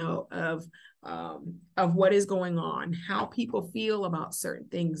 of what is going on, how people feel about certain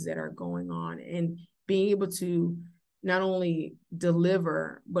things that are going on, and being able to not only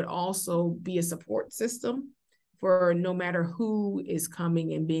deliver, but also be a support system for no matter who is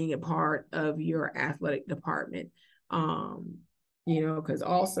coming and being a part of your athletic department. Because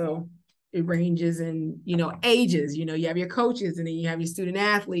also it ranges in, ages, you have your coaches, and then you have your student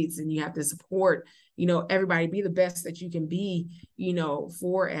athletes, and you have to support, everybody, be the best that you can be,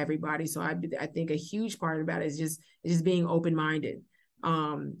 for everybody. So I think a huge part about it is just being open-minded.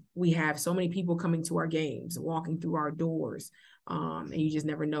 We have so many people coming to our games, walking through our doors, and you just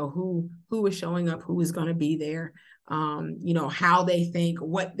never know who is showing up, who is going to be there, how they think,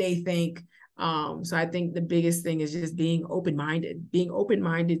 what they think. So I think the biggest thing is just being open-minded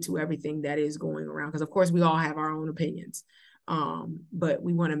to everything that is going around. Because of course we all have our own opinions. But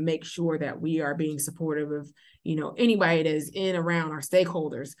we want to make sure that we are being supportive of, anybody that is in around our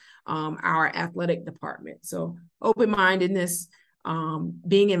stakeholders, our athletic department. So open-mindedness,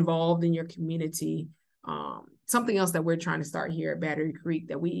 being involved in your community. Something else that we're trying to start here at Battery Creek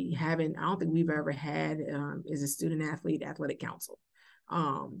that I don't think we've ever had, is a student athlete athletic council.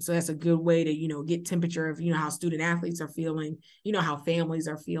 So that's a good way to, get temperature of, how student athletes are feeling, how families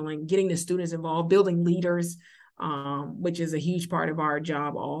are feeling, getting the students involved, building leaders, which is a huge part of our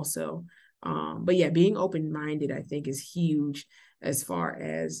job also. But yeah, being open-minded, I think, is huge as far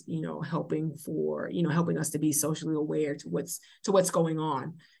as, helping us to be socially aware to what's going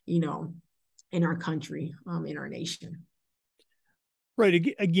on, in our country, in our nation.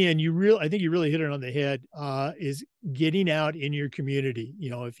 Right. Again, I think you really hit it on the head, is getting out in your community.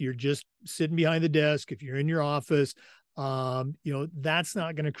 If you're just sitting behind the desk, if you're in your office, that's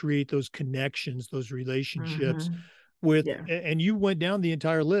not going to create those connections, those relationships with, and you went down the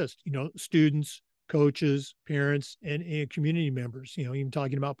entire list, students, coaches, parents, and community members, even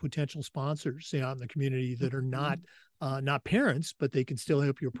talking about potential sponsors out in the community that are not parents, but they can still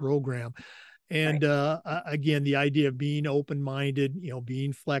help your program. And again, the idea of being open-minded,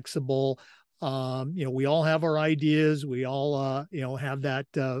 being flexible. We all have our ideas. We all, have that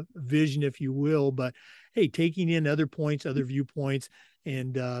vision, if you will. But hey, taking in other points, other viewpoints,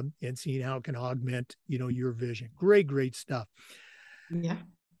 and seeing how it can augment, your vision. Great stuff. Yeah.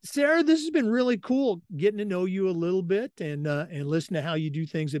 Sarah, this has been really cool getting to know you a little bit and listen to how you do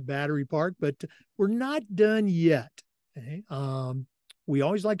things at Battery Park. But we're not done yet. Okay? We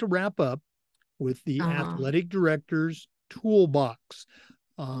always like to wrap up with the athletic director's toolbox.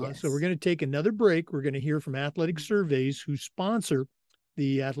 So we're going to take another break. We're going to hear from Athletic Surveys, who sponsor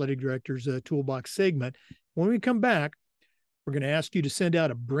the athletic director's toolbox segment. When we come back, we're going to ask you to send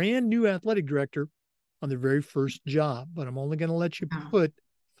out a brand new athletic director on their very first job, but I'm only going to let you put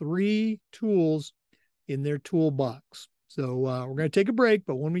 3 tools in their toolbox. So we're going to take a break,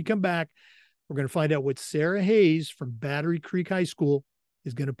 but when we come back, we're going to find out what Sarah Hayes from Battery Creek High School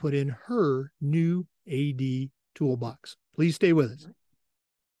is going to put in her new AD toolbox. Please stay with us.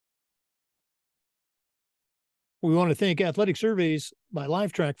 We want to thank Athletic Surveys by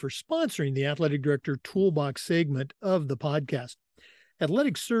Lifetrack for sponsoring the Athletic Director Toolbox segment of the podcast.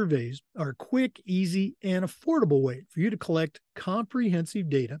 Athletic Surveys are a quick, easy, and affordable way for you to collect comprehensive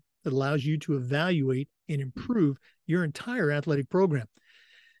data that allows you to evaluate and improve your entire athletic program.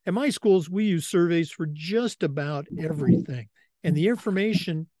 At my schools, we use surveys for just about everything. And the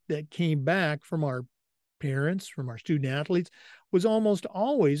information that came back from our parents, from our student athletes, was almost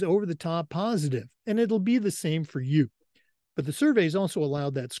always over the top positive, and it'll be the same for you. But the surveys also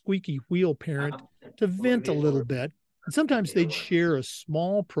allowed that squeaky wheel parent to vent a little bit, and sometimes they'd share a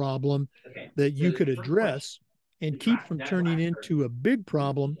small problem that you could address and keep from turning into a big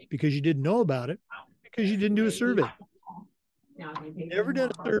problem because you didn't know about it, because you didn't do a survey. Never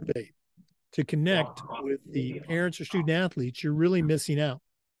done a survey to connect with the parents or student athletes, you're really missing out.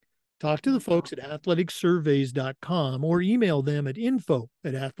 Talk to the folks at athleticsurveys.com or email them at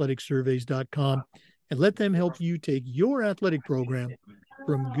info@athleticsurveys.com and let them help you take your athletic program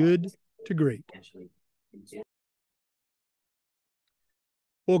from good to great.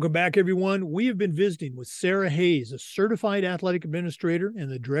 Welcome back, everyone. We have been visiting with Sarah Hayes, a certified athletic administrator and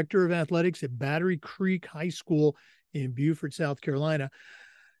the director of athletics at Battery Creek High School in Beaufort, South Carolina.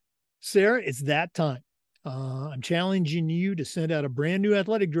 Sarah, it's that time. I'm challenging you to send out a brand new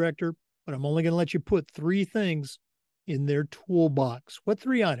athletic director, but I'm only going to let you put 3 things in their toolbox. What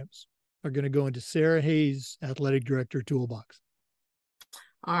 3 items are going to go into Sarah Hayes' athletic director toolbox?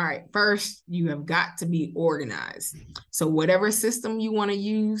 All right. First, you have got to be organized. So whatever system you want to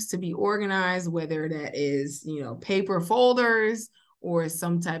use to be organized, whether that is, paper folders or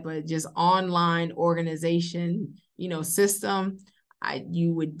some type of just online organization, system,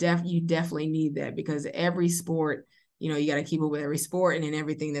 you definitely need that, because every sport, you got to keep up with every sport, and then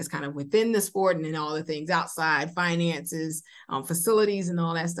everything that's kind of within the sport, and then all the things outside, finances, facilities, and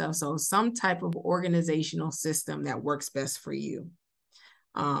all that stuff. So some type of organizational system that works best for you.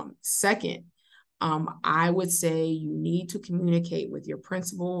 Second, I would say you need to communicate with your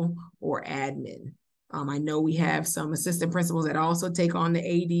principal or admin. I know we have some assistant principals that also take on the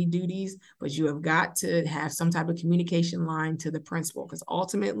AD duties, but you have got to have some type of communication line to the principal, because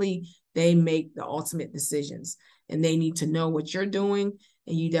ultimately they make the ultimate decisions, and they need to know what you're doing,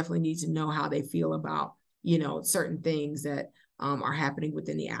 and you definitely need to know how they feel about, certain things that are happening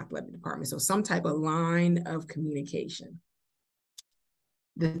within the athletic department. So some type of line of communication.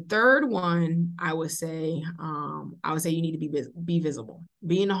 The third one, I would say you need to be visible,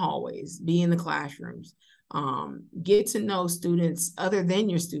 be in the hallways, be in the classrooms, get to know students other than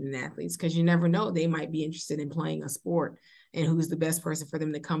your student athletes, because you never know, they might be interested in playing a sport, and who's the best person for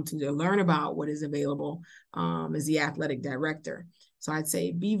them to come to learn about what is available is the athletic director. So I'd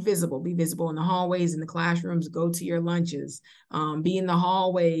say be visible in the hallways, in the classrooms, go to your lunches, be in the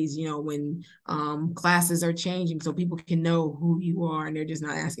hallways, when classes are changing, so people can know who you are, and they're just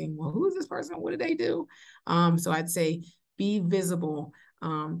not asking, well, who is this person? What do they do? So I'd say be visible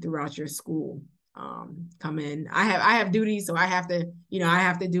throughout your school. Come in. I have duties, so I have to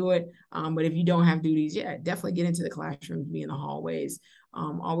do it. But if you don't have duties, definitely get into the classrooms, be in the hallways.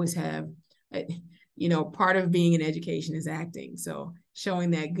 Always have, part of being in education is acting. So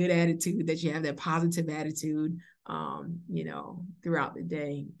showing that good attitude, that you have that positive attitude, throughout the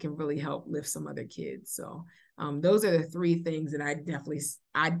day can really help lift some other kids. So those are the 3 things that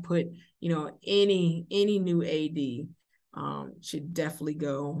I'd put, any new AD should definitely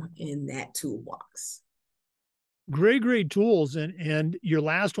go in that toolbox. Great tools. And your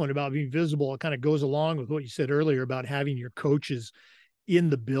last one about being visible, it kind of goes along with what you said earlier about having your coaches in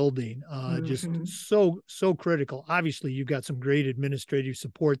the building. Just so critical. Obviously, you've got some great administrative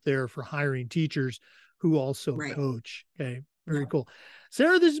support there for hiring teachers who also coach. Okay, very cool.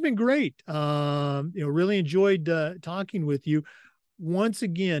 Sarah, this has been great. Really enjoyed talking with you. Once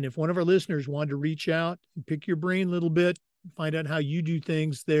again, if one of our listeners wanted to reach out and pick your brain a little bit, find out how you do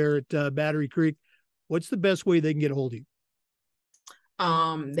things there at Battery Creek, what's the best way they can get a hold of you?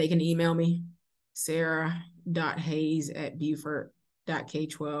 They can email me,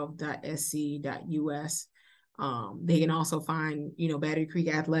 sarah.hayes@buford.k12.sc.us. They can also find, Battery Creek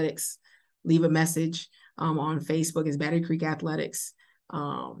Athletics, leave a message on Facebook as Battery Creek Athletics.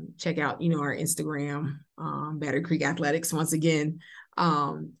 Check out, our Instagram, Battery Creek Athletics, once again,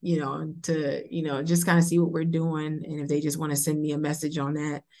 to, just kind of see what we're doing. And if they just want to send me a message on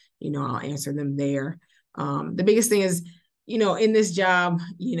that, I'll answer them there. The biggest thing is, in this job,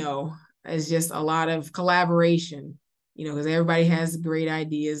 it's just a lot of collaboration, because everybody has great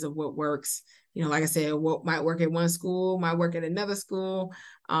ideas of what works. Like I said, what might work at one school might work at another school.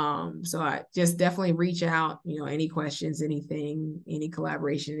 So I just definitely reach out, any questions, anything, any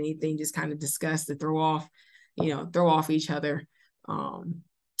collaboration, anything, just kind of discuss to throw off each other.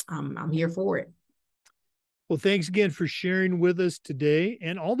 I'm here for it. Well, thanks again for sharing with us today,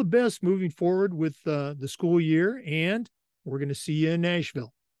 and all the best moving forward with the school year. And we're going to see you in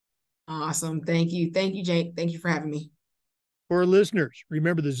Nashville. Awesome. Thank you. Thank you, Jake. Thank you for having me. For our listeners,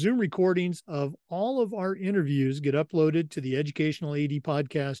 remember the Zoom recordings of all of our interviews get uploaded to the Educational AD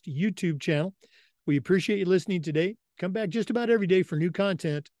Podcast YouTube channel. We appreciate you listening today. Come back just about every day for new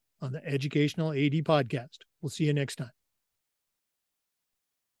content on the Educational AD Podcast. We'll see you next time.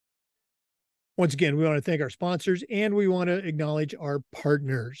 Once again, we want to thank our sponsors, and we want to acknowledge our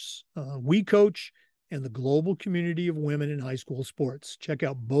partners, We Coach and the Global Community of Women in High School Sports. Check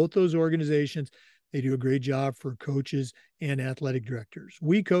out both those organizations. They do a great job for coaches and athletic directors.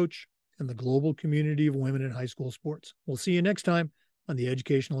 We Coach and the Global Community of Women in High School Sports. We'll see you next time on the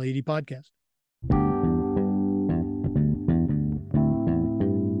Educational AD Podcast.